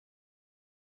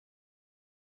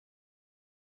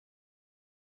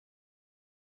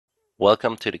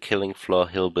Welcome to the Killing Floor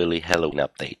Hillbilly Halloween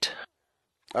update.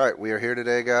 All right, we are here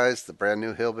today, guys. The brand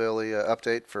new Hillbilly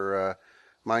update for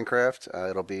Minecraft.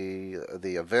 It'll be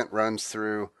the event runs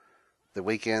through the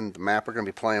weekend. The map we're going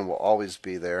to be playing will always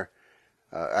be there.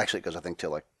 Actually, it goes I think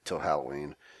till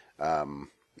Halloween.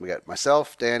 We got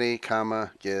myself, Danny,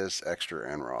 Giz,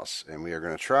 Extra, and Ross, and we are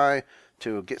going to try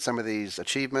to get some of these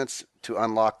achievements to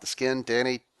unlock the skin.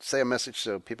 Danny, say a message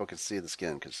so people can see the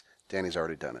skin because Danny's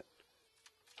already done it.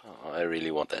 Oh, I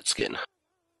really want that skin.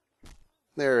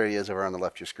 There he is over on the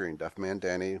left of your screen, Duffman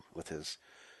Danny with his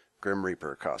Grim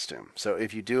Reaper costume. So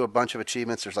if you do a bunch of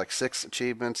achievements, there's like 6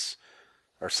 achievements,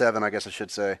 or 7, I guess I should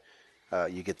say.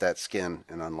 You get that skin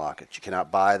and unlock it. You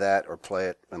cannot buy that or play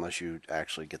it unless you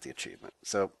actually get the achievement.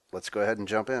 So let's go ahead and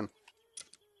jump in.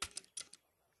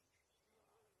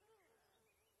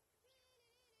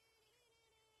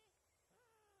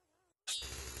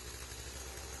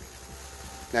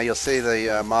 Now you'll see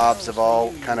the mobs have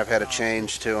all kind of had a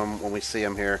change to them when we see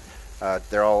them here.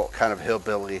 They're all kind of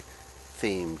hillbilly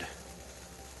themed.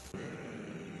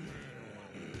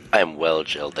 I am well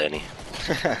gelled, Danny.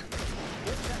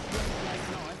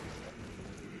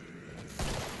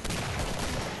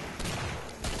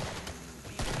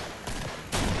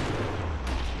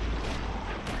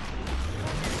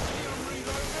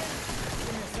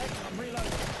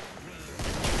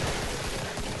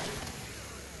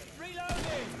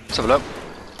 Let's have a look.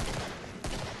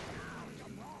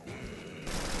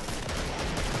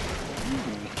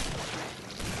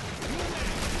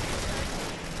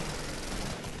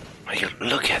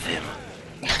 Look at him.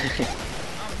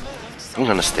 I'm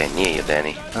gonna stay near you,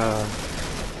 Danny.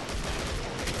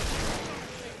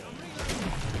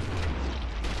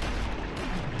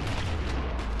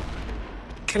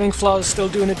 Killing Floor is still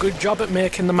doing a good job at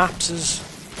making the maps as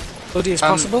bloody as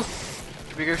possible.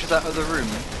 Should we go to that other room?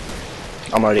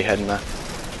 I'm already heading there.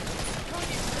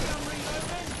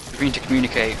 We need to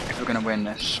communicate if we're going to win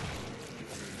this.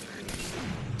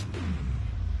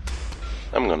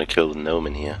 I'm gonna kill the gnome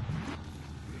in here.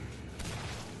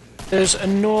 There's a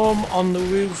gnome on the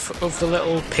roof of the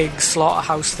little pig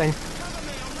slaughterhouse thing.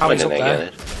 Oh, When he's did up I there.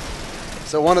 get it?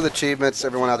 So one of the achievements,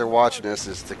 everyone out there watching this,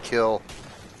 is to kill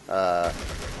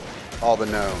all the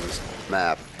gnomes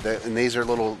map. And these are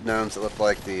little gnomes that look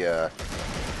like the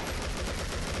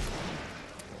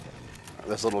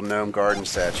those little gnome garden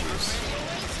statues.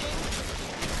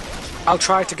 I'll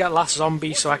try to get last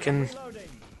zombie so I can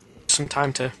some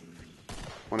time to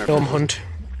Wonder if gnome there's- hunt.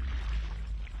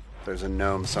 There's a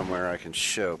gnome somewhere I can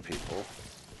show people.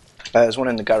 There's one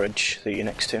in the garage that you're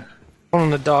next to, One on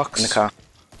the docks. in the car.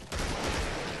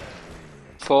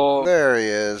 There he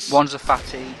is. One's a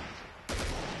fatty.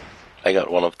 I got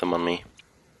one of them on me.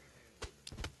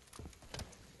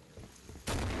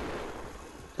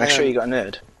 Make sure you got a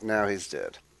nerd. Now he's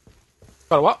dead.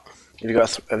 Got a what? Have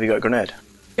you got a grenade?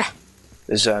 Yeah.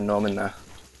 There's a gnome in there.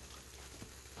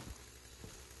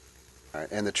 All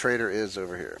right, and the traitor is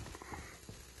over here.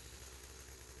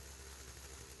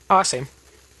 Oh, I see him.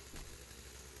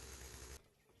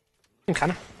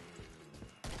 Kinda.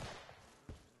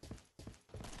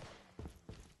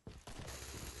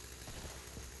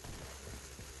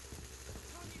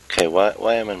 Okay,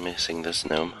 why am I missing this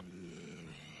gnome?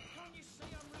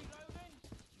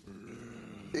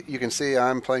 You can see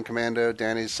I'm playing Commando,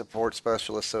 Danny's support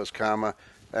specialist, so is Kama,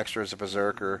 Extra is a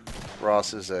Berserker,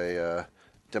 Ross is a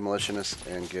Demolitionist,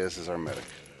 and Giz is our medic.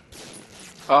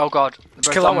 Oh god. They're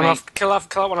both Kill that on one me. off. Kill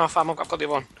that one off. I've got the other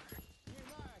one.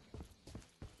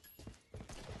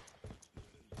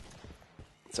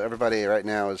 So everybody right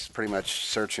now is pretty much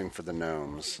searching for the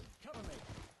gnomes.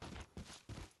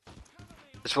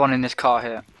 There's one in this car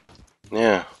here.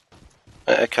 Yeah.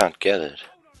 I can't get it.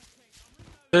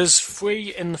 There's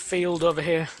 3 in the field over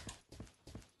here.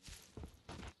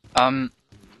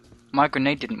 My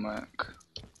grenade didn't work.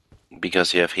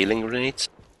 Because you have healing grenades?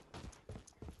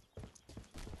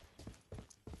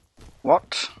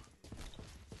 What?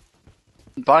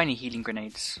 Didn't buy any healing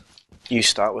grenades. You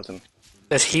start with them.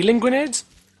 There's healing grenades?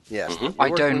 Yes, Mhm. I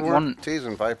don't want-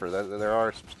 teasing Viper. There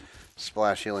are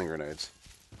splash healing grenades.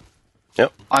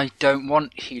 Yep. I don't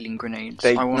want healing grenades.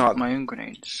 They I want not- my own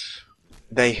grenades.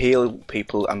 They heal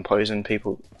people and poison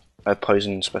people.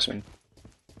 Poison specimen.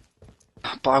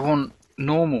 But I want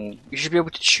normal. You should be able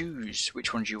to choose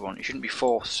which ones you want. You shouldn't be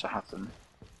forced to have them.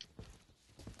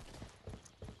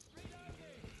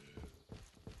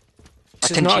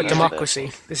 This is tend not to a use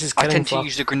democracy. This is I killing tend to Floor.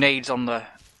 use the grenades on the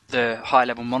high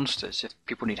level monsters if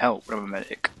people need help when I'm a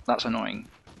medic. That's annoying.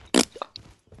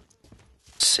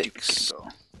 6.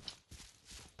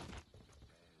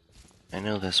 I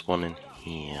know there's one in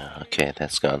here. Okay,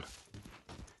 that's gone.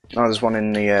 Oh, there's one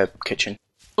in the kitchen.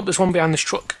 Oh, there's one behind this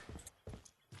truck.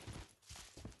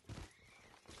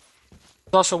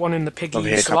 There's also one in the Over piggy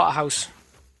here, Cap. slaughterhouse.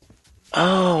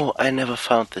 Oh, I never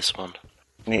found this one.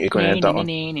 Need to grenade that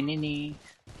one.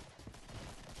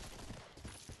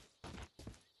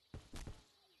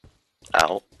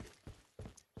 Ow.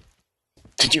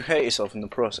 Did you hurt yourself in the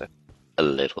process? A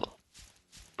little.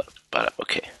 But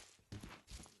okay.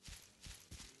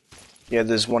 Yeah,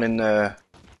 there's one in the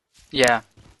Yeah.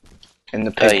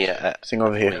 pig Yeah. thing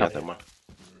over here. The Cap. other one.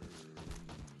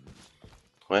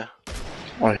 Where?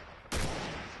 Oh,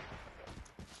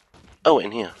 Oh,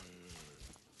 in here.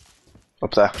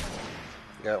 up there.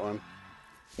 Got one.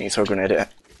 You can throw a grenade at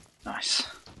it. Nice.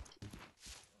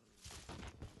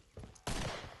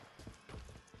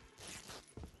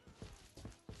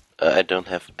 I don't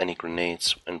have any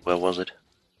grenades. And where was it?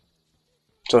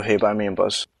 It's over here by me and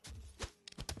Buzz.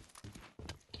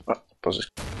 Oh, Buzz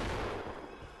is...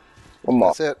 One more.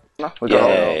 That's it. No, we got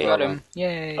Yay. Got him.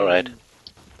 Yay. Alright.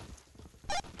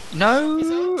 No!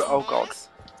 Oh god.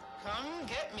 Come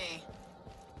get me.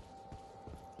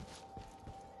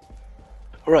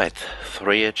 Alright.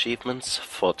 3 achievements,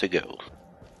 4 to go.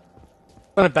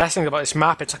 One of the best things about this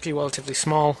map, it's actually relatively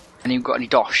small. And you've got any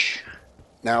dosh?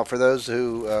 Now, for those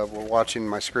who were watching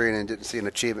my screen and didn't see an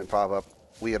achievement pop up,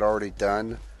 we had already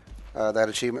done that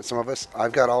achievement, some of us.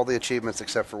 I've got all the achievements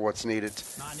except for what's needed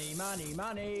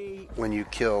when you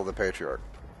kill the patriarch.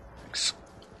 Thanks.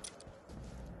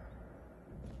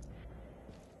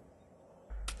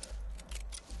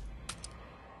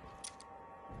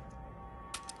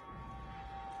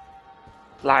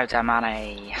 Louder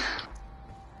money.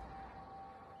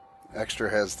 Extra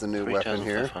has the new weapon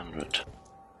here. 3,500.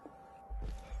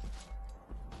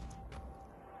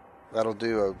 That'll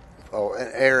do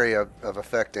an area of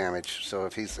effect damage, so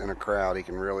if he's in a crowd, he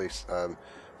can really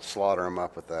slaughter him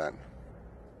up with that.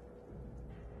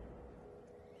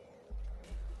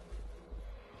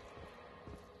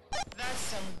 That's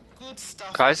some good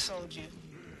stuff. Guys? I told you.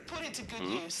 Put it to good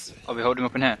use. I'll be holding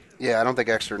up in here. Yeah, I don't think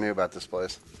Extra knew about this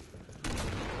place.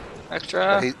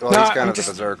 Extra. He's No, kind I'm of just-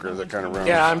 the berserker that kind of runs.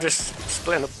 Yeah, I'm just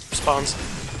splitting up spawns.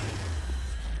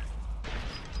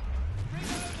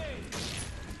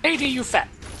 AD, you fat.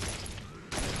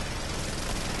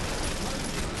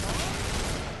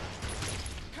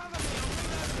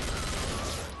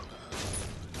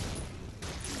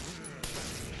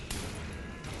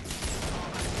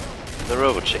 The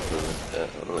robot chicken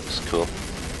looks cool.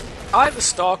 I like the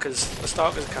stalkers. The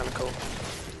stalkers are kind of cool.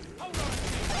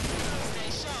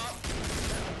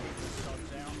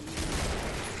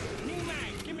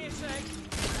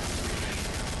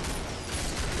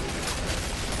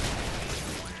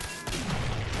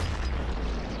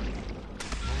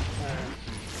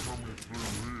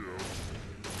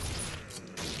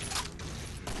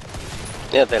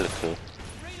 Yeah, they look cool.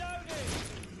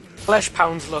 Flesh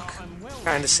pounds look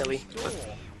kind of silly.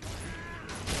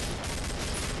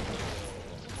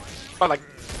 But like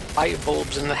light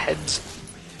bulbs in the heads.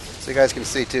 So you guys can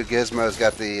see too, Gizmo's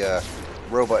got the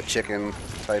robot chicken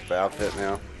type outfit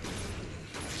now.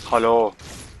 Hello.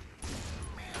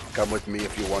 Come with me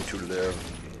if you want to live.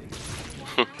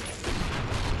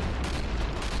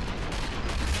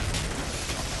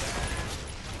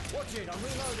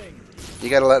 You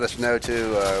gotta let us know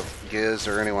too, Giz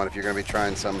or anyone, if you're gonna be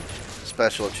trying some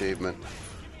special achievement.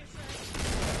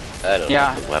 I don't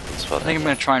Yeah. have the weapons for I think I'm that.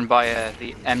 going to try and buy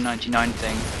the M99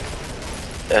 thing.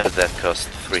 That cost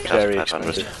Very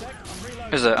 3,500.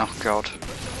 expensive. Is it? Oh god.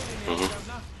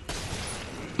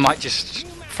 Mm-hmm. Might just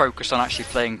focus on actually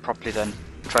playing properly then.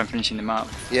 Try and finishing them out.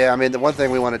 Yeah, I mean, the one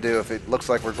thing we want to do, if it looks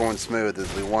like we're going smooth,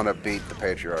 is we want to beat the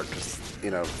Patriarch, because,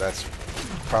 you know, that's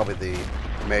probably the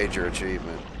major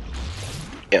achievement.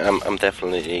 Yeah, I'm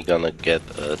definitely gonna get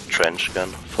a trench gun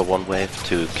for one wave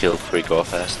to kill 3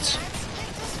 Gorefests.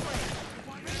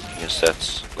 Because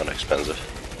that's not expensive.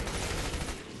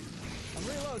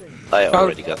 I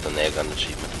already got the nail gun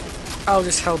achievement. I'll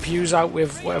just help yous out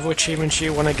with whatever achievements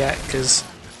you want to get, because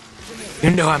you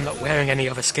know I'm not wearing any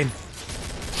other skin.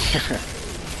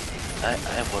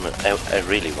 I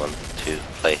really want to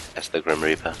play as the Grim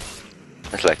Reaper.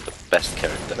 It's like the best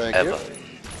character Thank ever. you.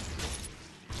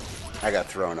 I got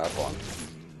thrown up on.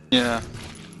 Yeah.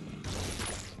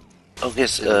 Oh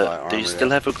yes, Still my do armor, you still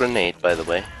yeah. have a grenade, by the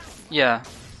way? Yeah.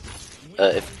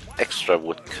 If Extra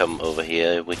would come over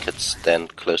here, we could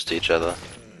stand close to each other.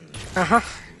 Uh-huh.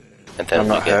 And then I'm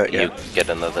not hurt you yet. get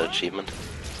another achievement.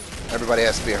 Everybody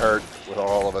has to be hurt with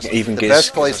all of us. Even the Giz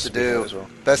best place has to to be hurt do, as well.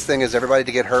 best thing is everybody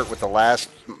to get hurt with the last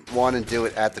one and do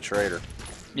it at the trader.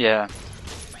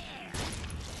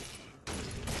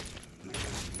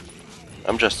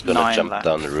 I'm just gonna 9 jump left.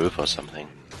 down the roof or something.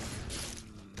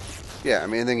 Yeah, I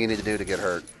mean, anything you need to do to get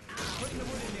hurt.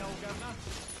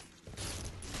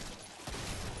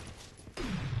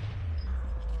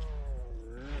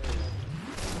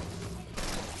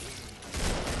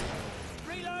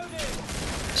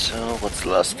 So, what's the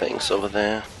last things over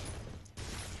there?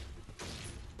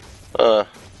 Oh,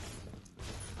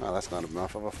 that's not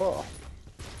enough of a fall.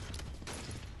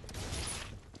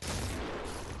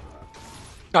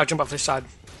 I'll jump off this side.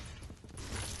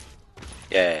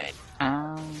 Yay.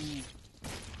 Are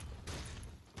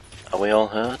we all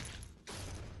hurt?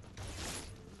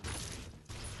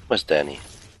 Where's Danny?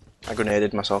 I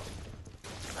grenaded myself.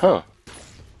 Huh.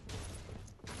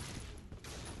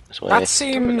 This way.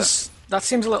 That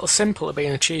seems a little simple to be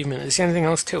an achievement. Is there anything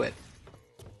else to it?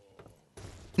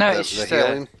 No, The it's just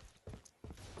healing?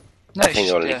 no, I it's think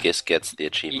just, only Giz gets the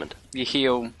achievement. you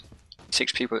heal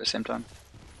 6 people at the same time.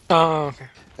 Oh, okay.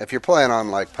 If you're playing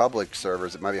on like public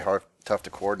servers, it might be tough to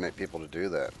coordinate people to do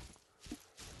that.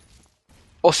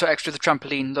 Also, extra the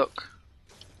trampoline. Look,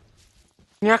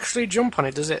 Can you actually jump on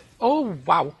it, does it? Oh,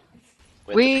 wow.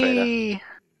 With the trader. we.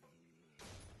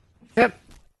 Yep.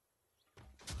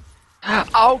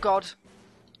 Oh God!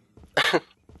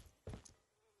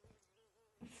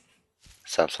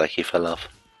 Sounds like he fell off.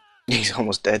 He's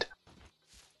almost dead.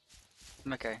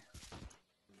 Okay.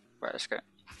 Right, let's go.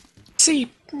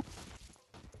 See,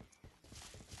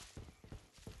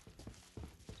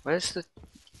 Where's the?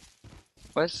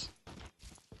 Where's?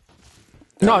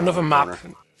 not Down another around the map.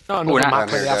 corner. Not another Down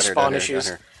map where they have spawn down issues.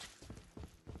 here.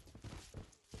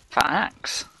 Fat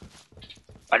axe?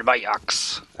 What about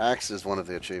axe? Axe is one of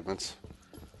the achievements.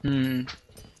 Hmm.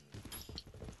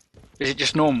 Is it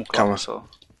just normal Come class or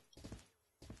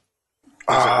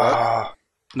Ah,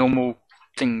 normal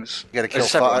things? You got to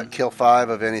There's kill several. kill 5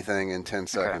 of anything in 10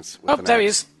 seconds. With Oh, an there he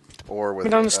axe. is. Or with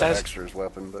Coming down the stairs. extra's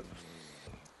weapon, but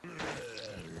I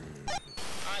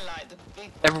like the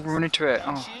big Everyone run into it.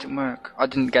 Oh, it didn't work. I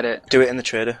didn't get it. do it in the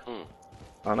trader.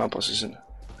 Oh no, boss isn't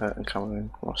hurting Cameron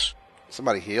Ross.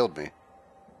 somebody healed me.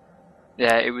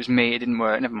 Yeah, it was me. It didn't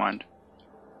work. Never mind.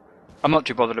 I'm not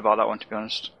too bothered about that one, to be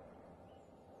honest.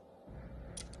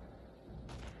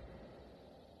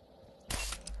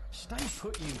 Stay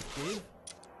put, you kid.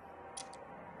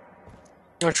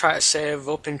 I'm gonna try to save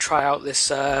up and try out this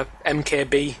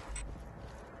MKB.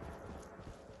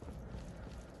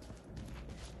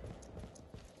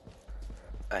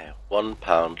 I have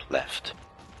 £1 left.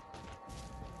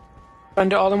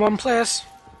 Spend it all in one place.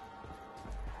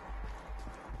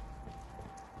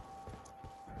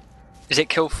 Is it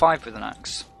kill 5 with an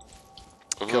axe?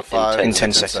 Kill 5 in in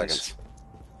 10 10 seconds.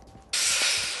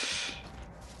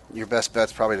 Your best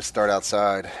bet's probably to start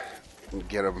outside and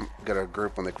get a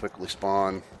group when they quickly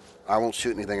spawn. I won't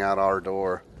shoot anything out our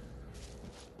door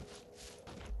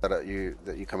that you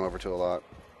come over to a lot,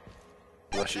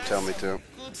 unless you tell me to.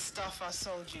 good stuff I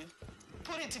sold you.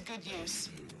 Put it to good use.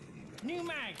 New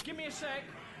mag, give me a sec.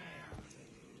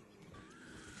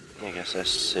 I guess as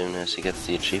soon as he gets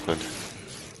the achievement.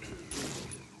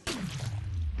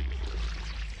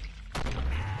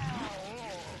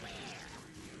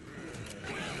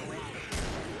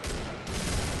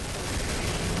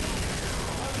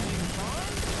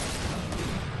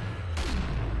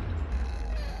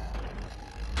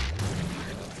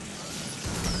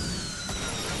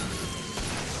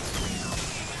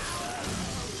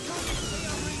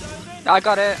 I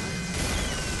got it.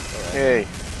 Hey,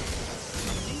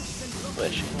 Where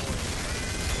is she?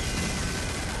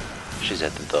 She's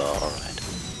at the door, alright.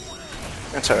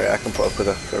 that's alright, I can put up with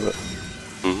her for a bit.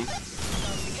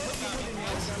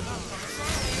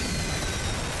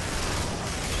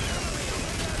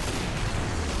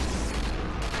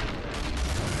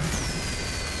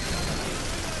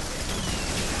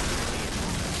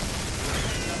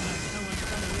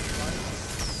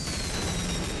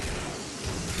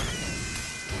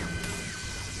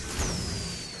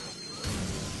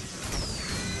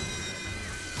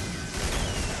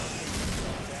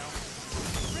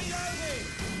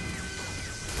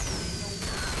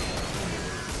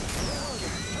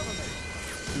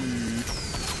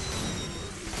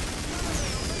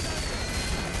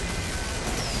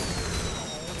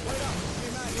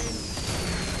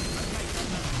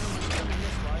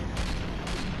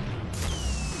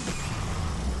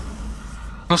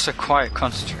 Also quite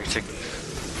concentrating.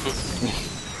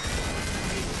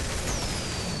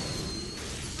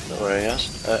 Don't worry,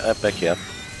 guys. I back you up.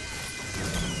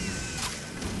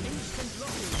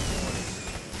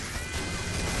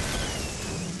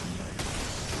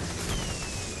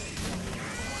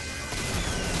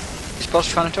 Is boss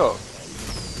trying to talk?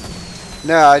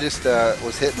 No, I just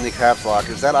was hitting the caps lock.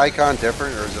 Is that icon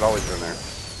different, or has it always been there?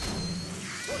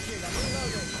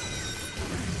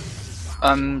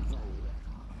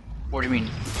 What do you mean?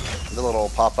 The little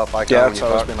pop-up icon Yeah, when it's you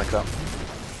always talk? been like that.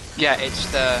 Yeah, it's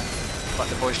the like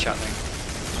the voice chat thing.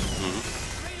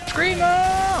 Screamer!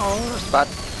 Oh, that's bad.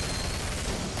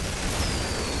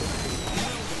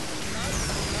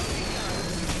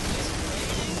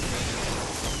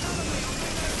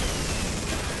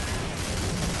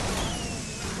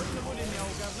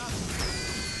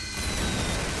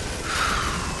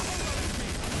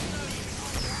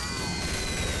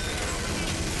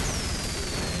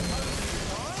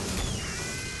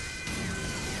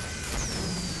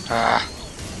 Ah.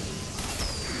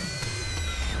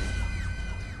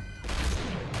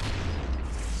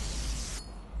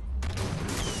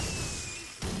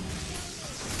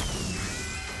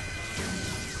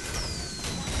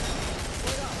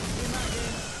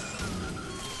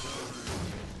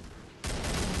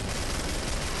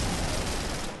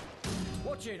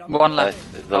 Watch it. One left.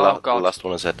 The Oh god. last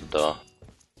one is at the door.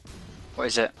 What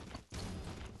is it?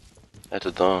 At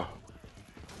the door.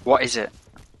 What is it?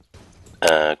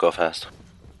 Go fast.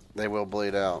 They will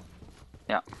bleed out.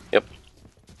 Yeah. Yep.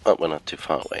 Oh, we're not too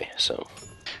far away, so...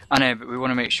 I know, but we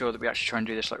want to make sure that we actually try and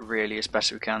do this like really as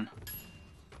best we can.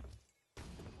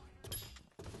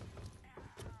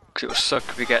 Because it will suck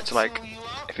if we get to like,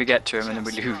 if we get to him and then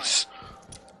we lose.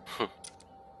 Has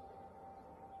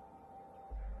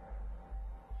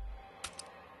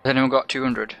anyone got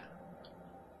 200?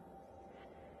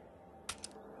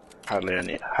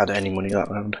 Hardly had any money that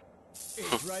round.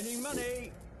 It's raining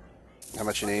money. How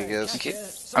much you need, Giz? Thank you. Yeah,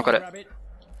 I've got it. rabbit.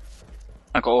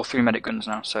 I've got all 3 medic guns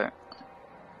now, so...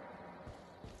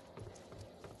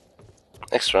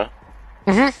 Extra?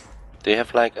 Do you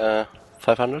have like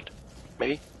 500?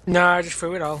 Maybe? No, I just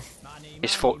threw it all.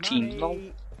 It's 14. Lol.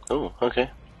 Oh, okay.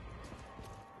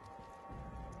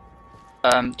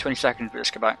 20 seconds, but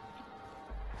let's go back.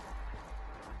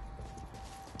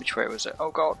 Which way was it?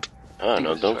 Oh god. Oh think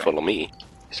no, it's don't this way. follow me.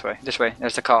 This way, this way.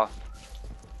 There's the car.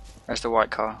 There's the white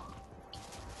car.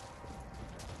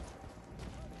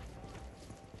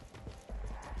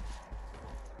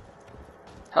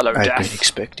 Hello, I've been Death.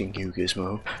 expecting you,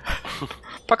 Gizmo.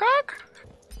 Pakak!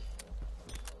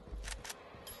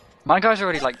 My guy's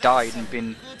already like died and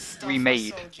been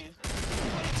remade. Sold you. Put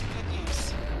it to good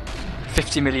use.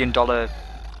 $50 million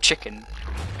chicken.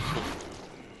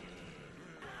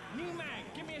 New mag,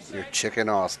 give me a sec. You're Chicken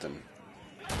Austin.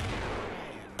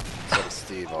 Instead of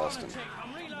Steve Austin.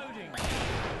 I'm reloading.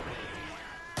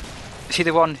 Is he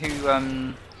the one who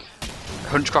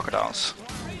hunts crocodiles?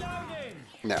 Reloading.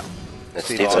 No. That's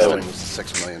Steve Steve Austin Irwin. was a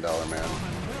 $6 million man.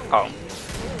 Oh.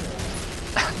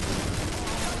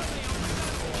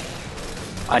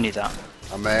 I need that.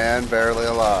 A man barely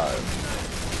alive.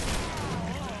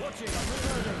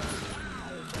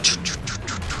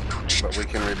 But we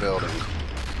can rebuild him.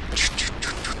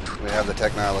 We have the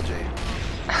technology.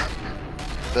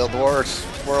 Build the world's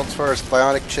first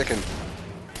bionic chicken.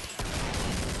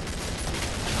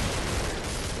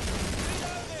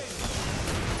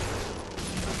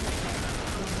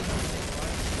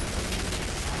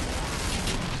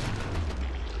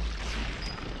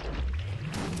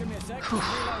 Give me a sec.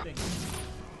 Reloading.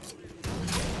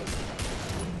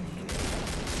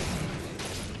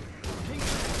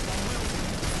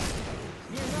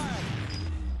 New mag.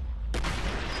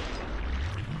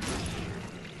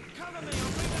 Cover me,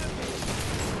 I'm reloading.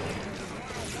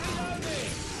 Reloading.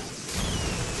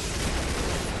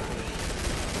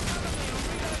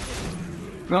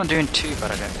 We're not doing too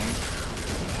bad, I don't think.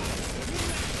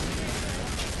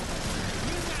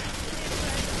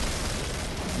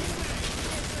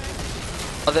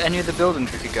 Are there any other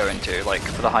buildings we could go into, like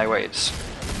for the high waves?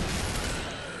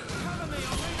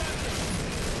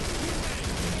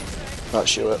 Not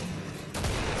sure.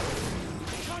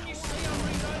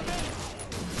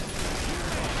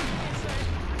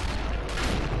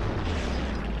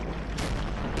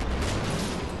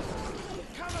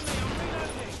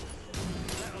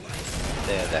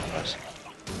 There, that was.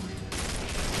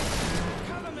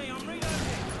 Cover me, I'm reloading.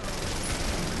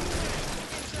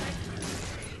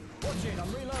 Watch it,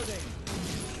 I'm reloading.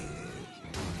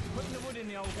 Putting the wood in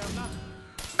the old governor.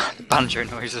 The banjo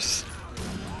noises.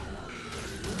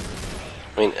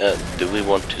 I mean, do we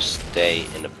want to stay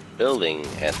in a building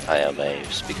at higher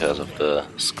waves because of the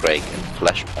Scrake and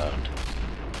Fleshbound?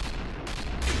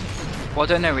 Well, I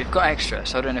don't know, we've got extra,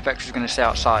 so I don't know if extra's going to stay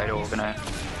outside or going to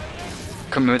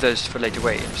come with us for later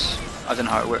waves. I don't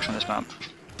know how it works on this map.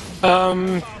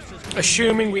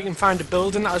 Assuming we can find a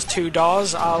building that has 2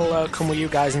 doors, I'll come with you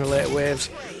guys in the later waves.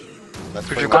 That's Because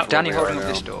pretty we've much got Danny where we are holding up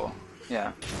now. this door.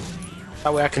 Yeah.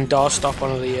 That way I can door stop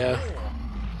one of the.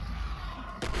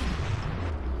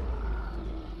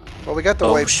 Well, we got the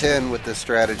Oh, wave shit. 10 with this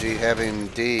strategy, having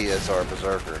D as our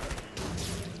berserker.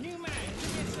 New man,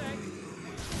 give me a sec.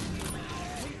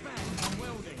 Weak man, I'm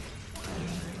welding.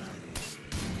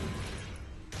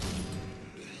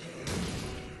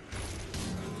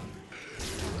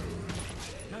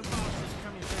 No bastards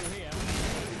coming through here.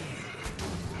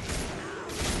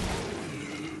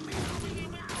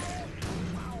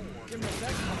 Give me a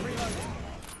sec, I'm reloading.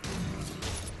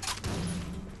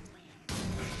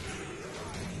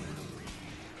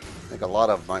 I think a lot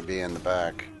of them might be in the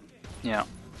back. Yeah.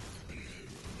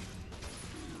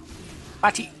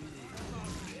 Patty.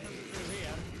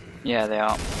 Yeah, they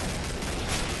are.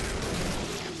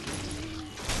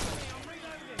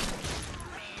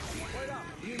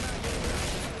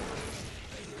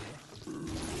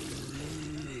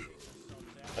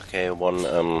 Okay,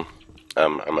 one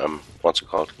what's it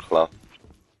called? Cloth.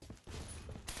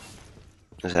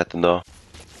 Is that the door?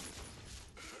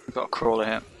 We've got a crawler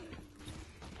here.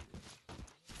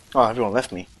 Oh, everyone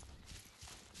left me.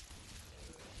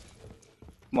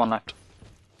 One left.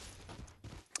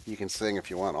 You can sing if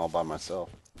you want, all by myself.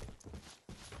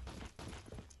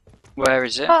 Where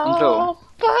is it? On the door?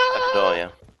 At the door, yeah.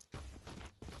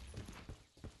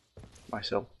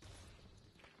 Myself.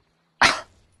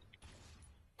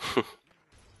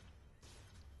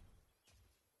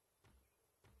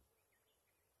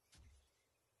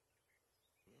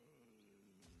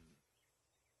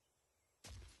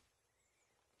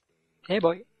 Hey,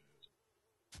 boy.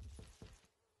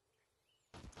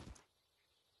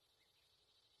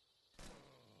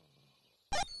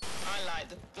 I like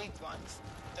the big ones,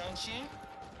 don't you?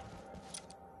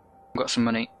 Got some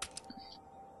money.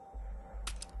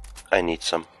 I need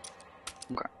some.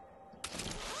 Okay.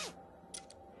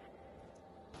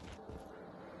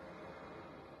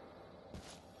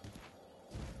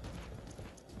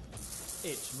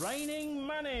 It's raining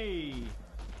money.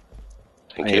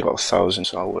 Thank I need you. about 1,000,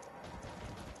 so I would.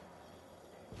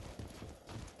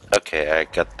 Okay, I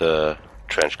got the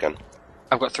trench gun.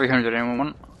 I've got 300. Anyone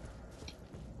want?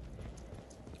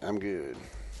 I'm good.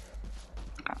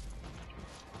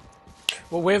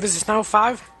 What wave is this now?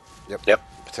 5? Yep.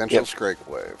 Potential Yep. scrape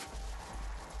wave.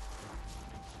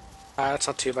 That's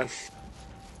not too bad.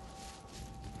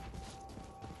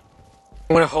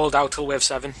 I'm gonna hold out till wave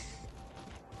 7.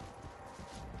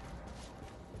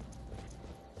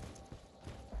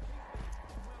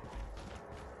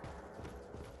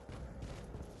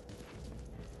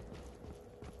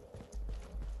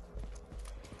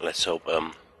 Let's hope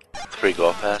 3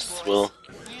 go fasts will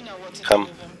You know what to come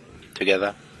do with 'em.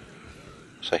 together,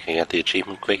 so I can get the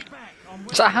achievement quick.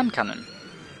 Is that a hand cannon?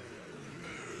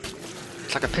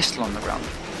 It's like a pistol on the ground.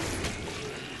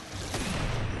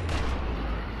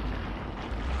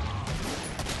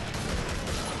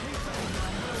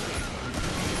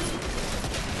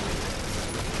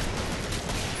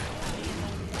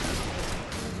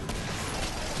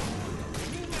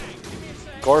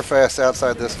 Gorefast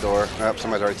outside this door. Oh,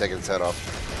 somebody's already taken his head off.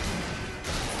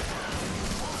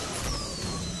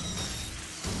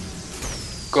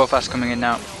 Go fast coming in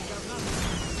now.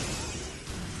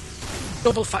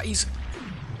 Double fatties.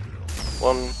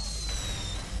 One.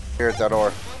 Here at that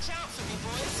door. Watch out for me,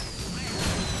 boys.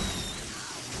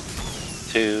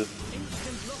 2.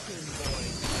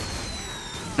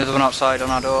 Another one outside on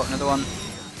our door. Another one.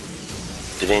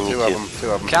 Did they need Two to?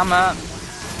 of them. Camera.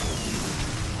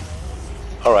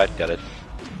 Alright, got it.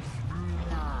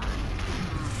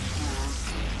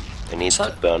 They need So-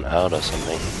 to burn out or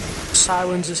something.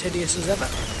 Sirens as hideous as ever.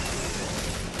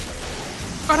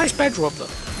 Got a nice bedrobe though.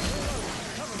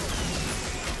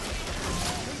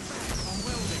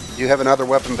 Do you have another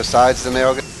weapon besides the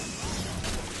nail gun?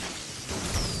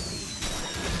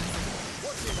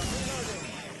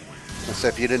 So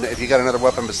if you got another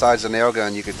weapon besides the nail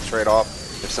gun, you could trade off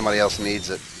if somebody else needs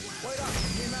it.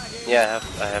 Yeah,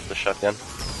 I have the shotgun.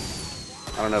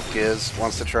 I don't know if Giz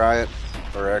wants to try it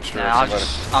or extra. Nah, or somebody.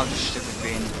 I'll just stick with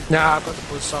being. Nah, I've got the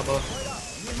buzzsaw bow.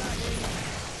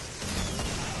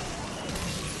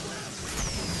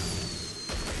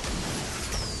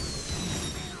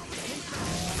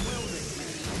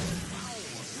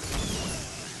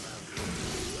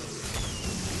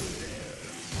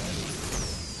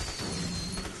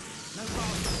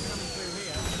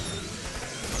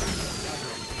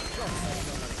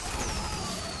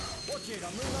 Watch it,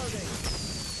 I'm reloading.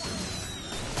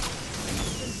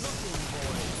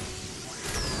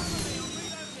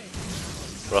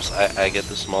 Ross, I get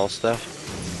the small stuff.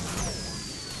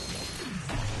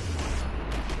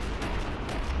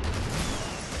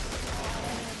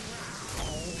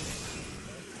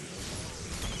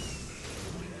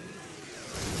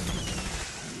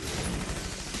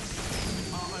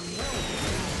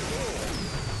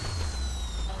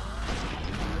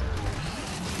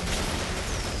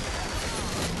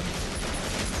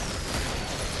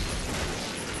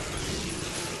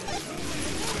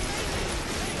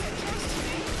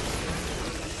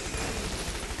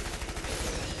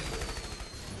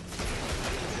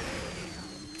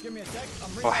 Give me a sec.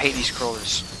 I'm Oh, I hate these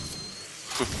crawlers.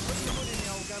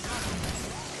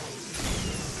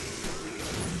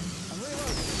 I'm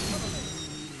reloading. Cover me.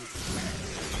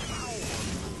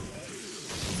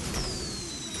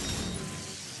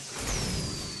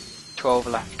 12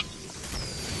 left.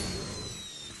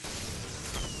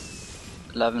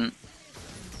 11.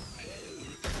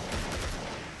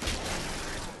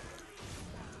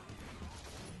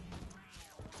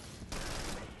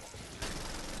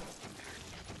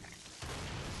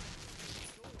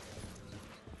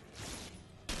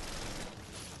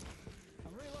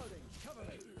 I'm reloading. Cover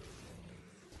me.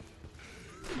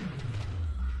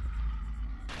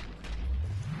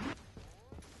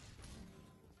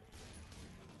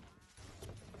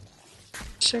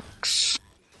 6.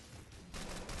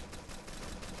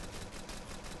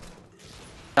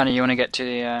 Danny, you want to get to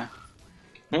the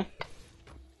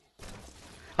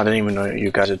I didn't even know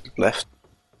you guys had left.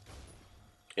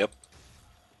 Yep.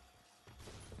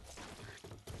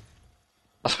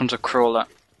 last one's a crawler.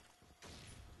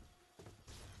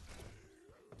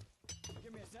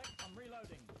 Give me a sec. I'm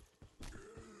reloading.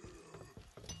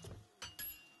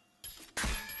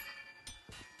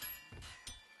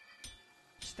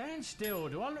 Stand still.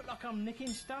 Do I look like I'm nicking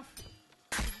stuff?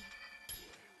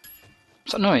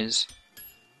 What's that noise?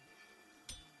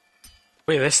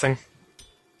 Wait, this thing.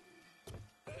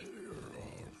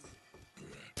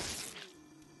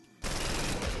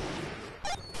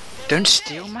 Don't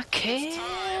steal my kill!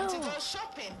 Time to go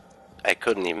shopping. I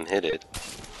couldn't even hit it.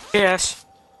 Yes.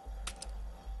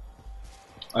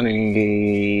 I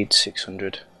need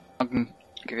 600. I can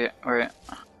give you. Alright.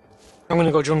 I'm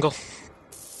gonna go jungle.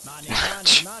 Money,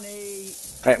 money, money.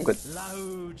 Right, I'm good.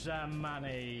 Loads of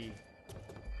money.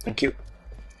 Thank you.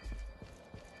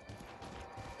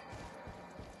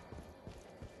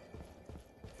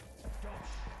 Grab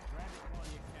it while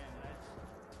you can, lads.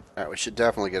 Alright, we should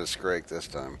definitely get a Scrake this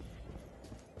time.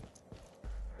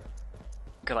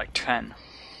 Got like 10.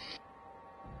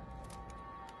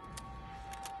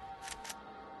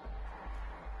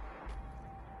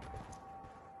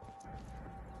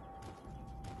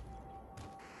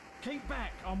 Keep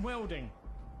back. I'm welding.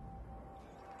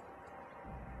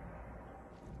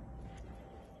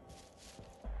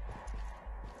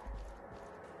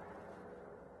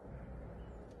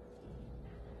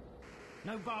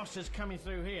 No bastards coming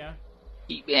through here.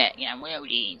 Keep back, I'm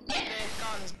welding. They're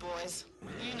guns, boys.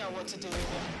 You know what to do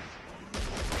with them.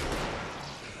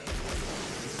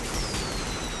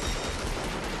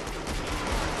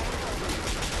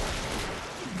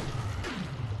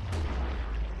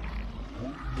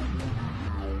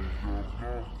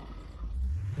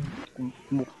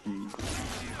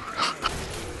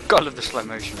 God, I love the slow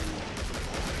motion.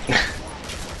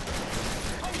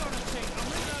 Hold on a tick.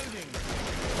 I'm reloading.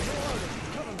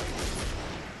 I'm reloading. Cover me.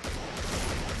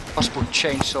 Possible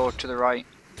chainsaw to the right.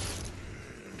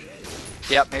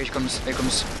 Yep, here he comes. Here he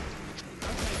comes. Okay,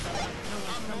 fella. No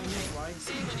one's coming this way.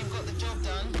 See when you've got the job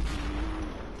done.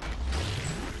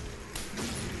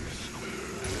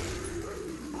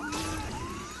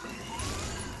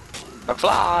 A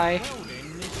fly!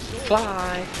 Welding this door.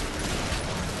 Fly!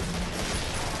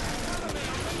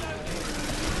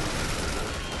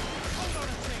 Hold on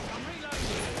a tick. I'm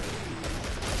reloading.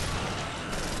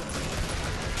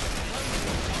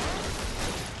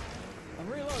 I'm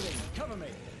reloading. Cover me.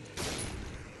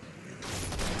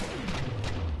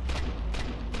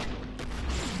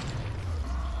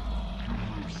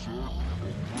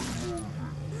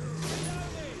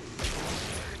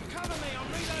 Cover me. I'm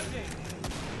reloading.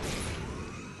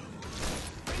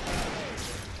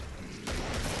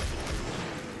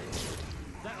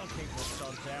 That'll keep the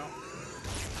sods out.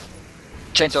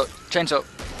 Chainsaw! Chainsaw!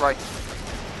 Right.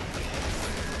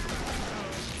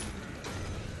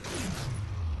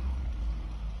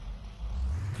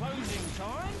 Closing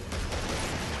time.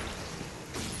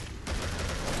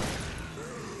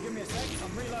 Give me a sec.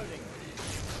 I'm reloading.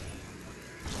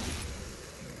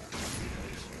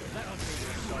 That'll keep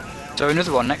the sods out. So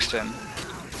another one next to him.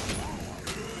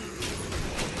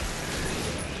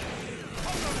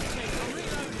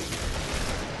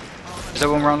 Is there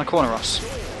one around the corner, Ross?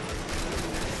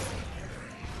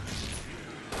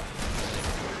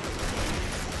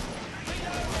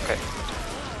 Okay,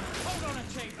 Hold on a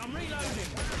tick. I'm reloading.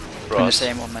 we're in the Ross,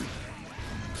 same one then.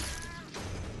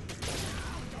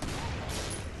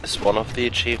 is one of the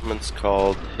achievements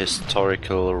called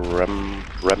Historical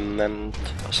Remnant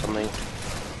or something? No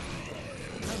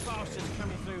bastards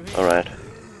coming through here. Alright.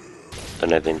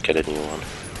 Then I didn't get a new one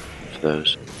for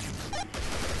those. Lots of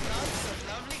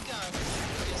lovely guns.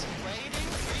 Just waiting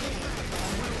for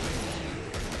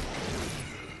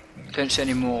you. Don't see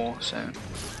any more, so.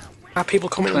 Are people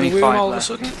coming in the 25 room all left.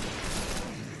 of a sudden?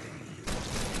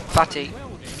 Fatty.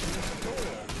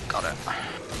 Got it.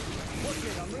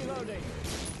 I'm reloading.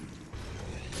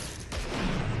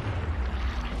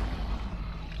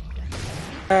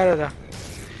 There.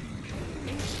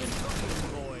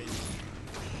 Boys.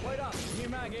 Wait up, new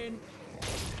mag in.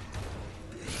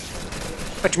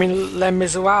 What do you mean, Les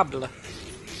Miserables?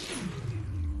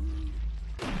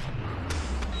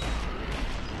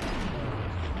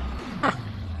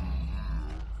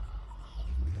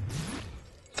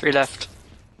 Three left.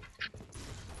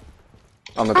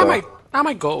 On the door. I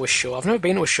might go to a show. I've never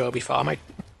been to a show before. I might.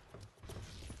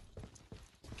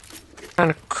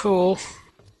 Kind of cool.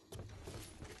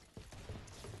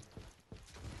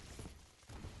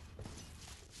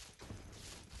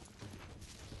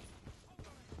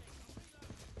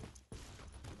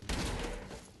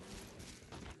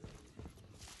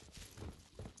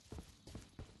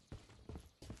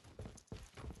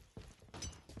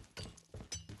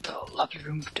 The lovely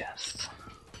room of death.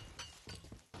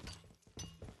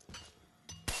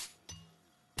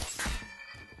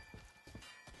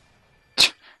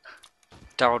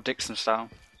 Daryl Dixon style.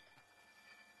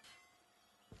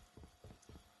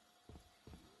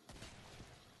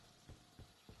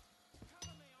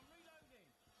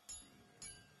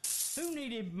 Who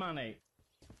needed money?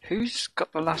 Who's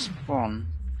got the last one?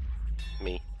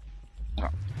 Me. Oh.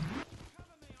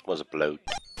 Was a bloat.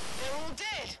 They're all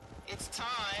dead. It's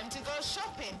time to go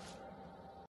shopping.